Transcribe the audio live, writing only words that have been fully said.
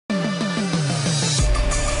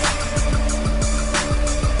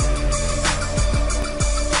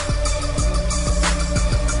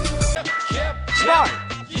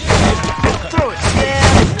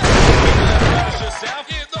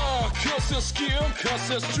skill, cause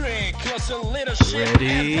a strength, cause a leadership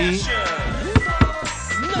Ready? and passion.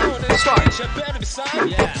 Start.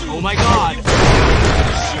 Yeah. Oh my god.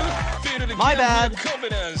 My bad.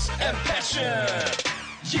 Confidence and passion.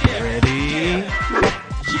 Yeah. Ready?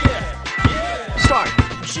 Yeah. Start.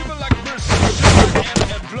 Dribble like versus, shoot like Anna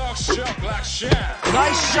and block, shot like Shaq.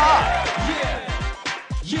 Nice shot.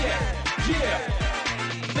 Yeah.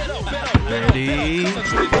 Ready?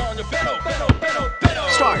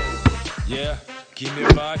 Start. Yeah, give me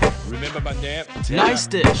a mic, remember my name. Nice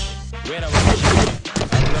dish. When I was a kid,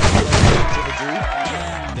 I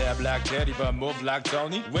learned they're black daddy, but move like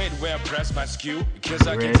Tony. Wait, where I press my skew, because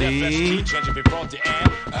I can tap that ski, change it before the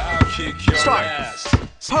end. I'll kick your Start. ass.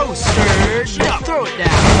 Poster. Jump. Throw it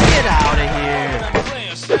down. Get out of here.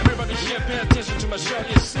 Everybody here, pay attention to my shot.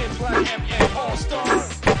 It seems like I'm all-star.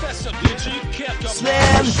 That's a BG, kept up.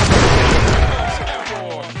 Slam.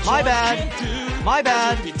 My bad. My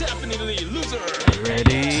bad. Definitely loser.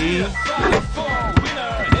 Ready?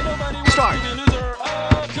 Start.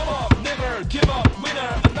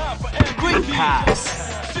 Great pass.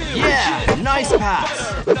 Yeah, nice pass.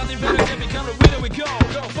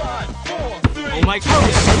 Oh my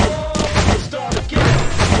gosh.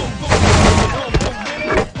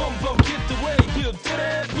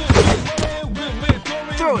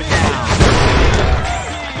 Throw it down.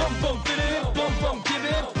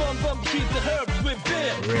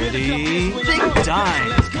 Ready? Big dime.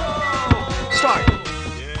 Start.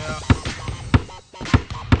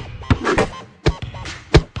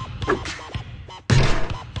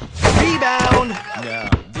 Rebound. Now,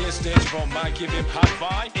 this stage from my give him high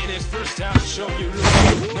five. It is first time to show you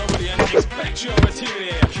look. Nobody expect your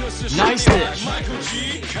activity. Nice dish. Michael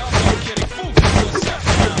G. Come on, getting full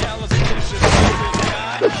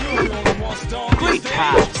Great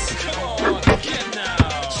pass. Come on, get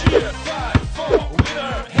now. Cheer, 5-4,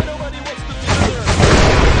 winner. Hey, nobody wants to be winner.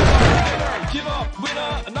 Give up,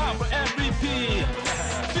 winner, not for MVP.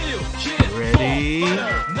 Feel, kid, Ready?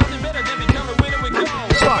 nothing better than become a winner. We go.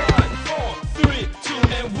 Start. 5, 4, 3, 2,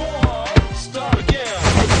 and 1. Start again.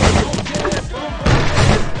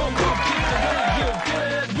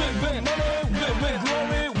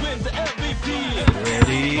 Win the MVP.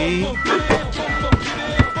 Ready?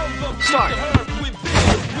 Start.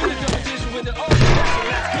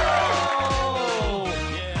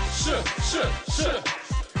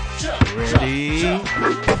 Ready?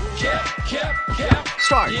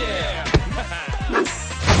 Start. Yeah.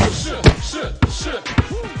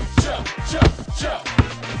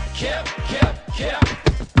 Cap.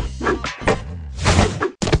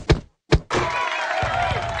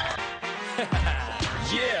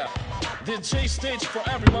 Yeah. The J stage for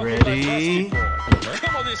everyone. Ready? Who like basketball.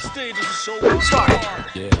 Come on, this stage is a show. Start.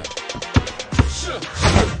 Yeah.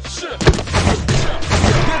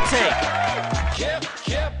 Good take. Cap.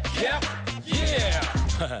 Yeah.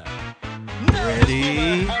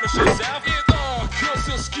 Ready?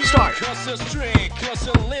 Start.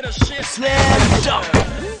 Slam dunk.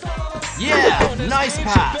 Yeah, nice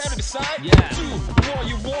pass. Yeah.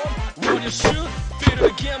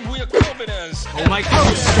 Oh my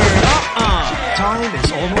coaster. Time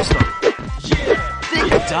is almost up.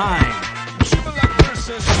 Big dime.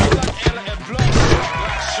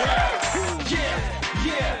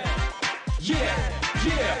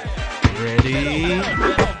 Ready?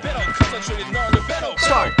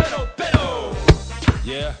 Start.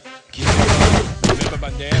 Yeah. Remember my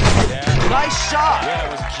name? Yeah. Nice shot. Yeah, I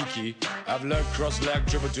was Kiki. I've learned cross leg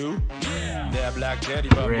dribble do. They're black daddy,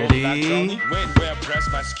 but Ready? black Tony. Wait, where I press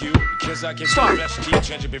my skew, because I can Start. flash key,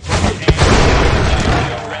 change it before the end.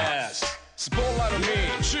 Your ass. Spotlight on me,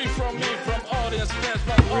 tree from me, from audience fans,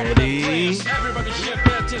 from all Ready? the everybody here,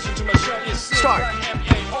 pay attention to my shot. It's Start.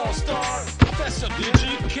 like I'm all-star. That's a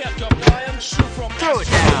BG, kept up lion, shoot from Throw it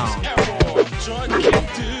down. Arrow. Join the kid,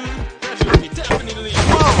 dude. That should be definitely.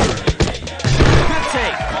 Whoa. Good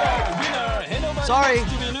take. Sorry.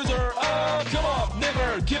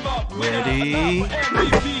 Ready?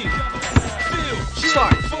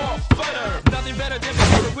 Start. Nothing better than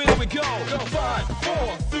the winner we go. 5,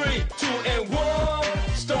 4, 3, 2, and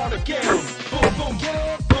 1. Start again. Boom, boom,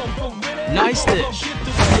 boom, boom, winner. Nice dish.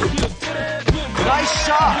 Nice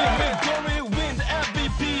shot.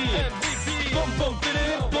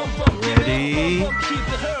 Ready?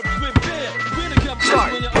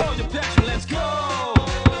 Start.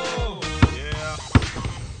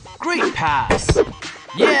 Great pass.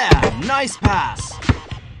 Yeah, nice pass.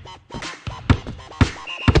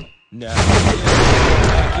 Now, I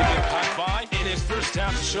give you high five. It is first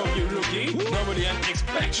time to show you rookie. Nobody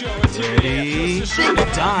expect your Ready? Big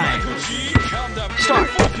dime. Start.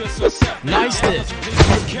 Nice dish.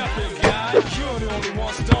 You're the only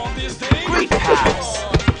one start this thing. Great pass.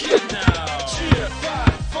 Get now. Cheer,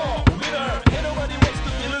 fight, fall, winner. Ain't nobody wants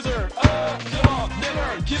to be loser. Come on,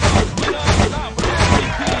 never give up. Winner, now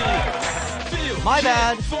feel. My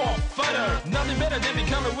bad. Fighter. Nothing better than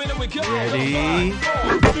become a winner. We go. Ready?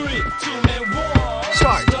 5, 4, 3, 2, and 1.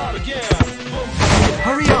 Start. Start again.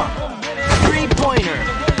 Hurry up. Three-pointer.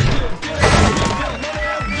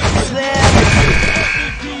 Slam.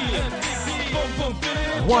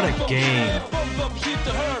 What a game.